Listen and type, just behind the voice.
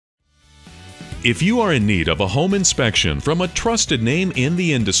If you are in need of a home inspection from a trusted name in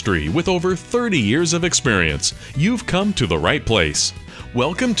the industry with over 30 years of experience, you've come to the right place.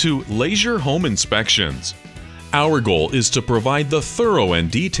 Welcome to Lazier Home Inspections. Our goal is to provide the thorough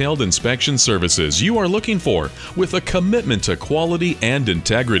and detailed inspection services you are looking for with a commitment to quality and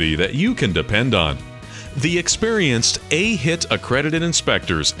integrity that you can depend on. The experienced A-HIT accredited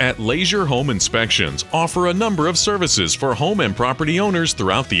inspectors at Lazier Home Inspections offer a number of services for home and property owners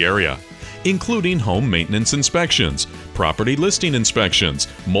throughout the area, including home maintenance inspections, property listing inspections,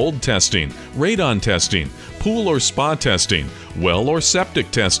 mold testing, radon testing, pool or spa testing, well or septic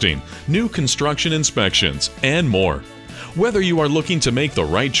testing, new construction inspections, and more. Whether you are looking to make the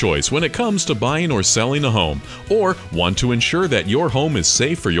right choice when it comes to buying or selling a home, or want to ensure that your home is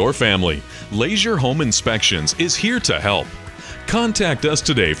safe for your family, Lazier Home Inspections is here to help. Contact us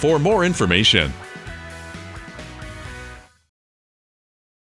today for more information.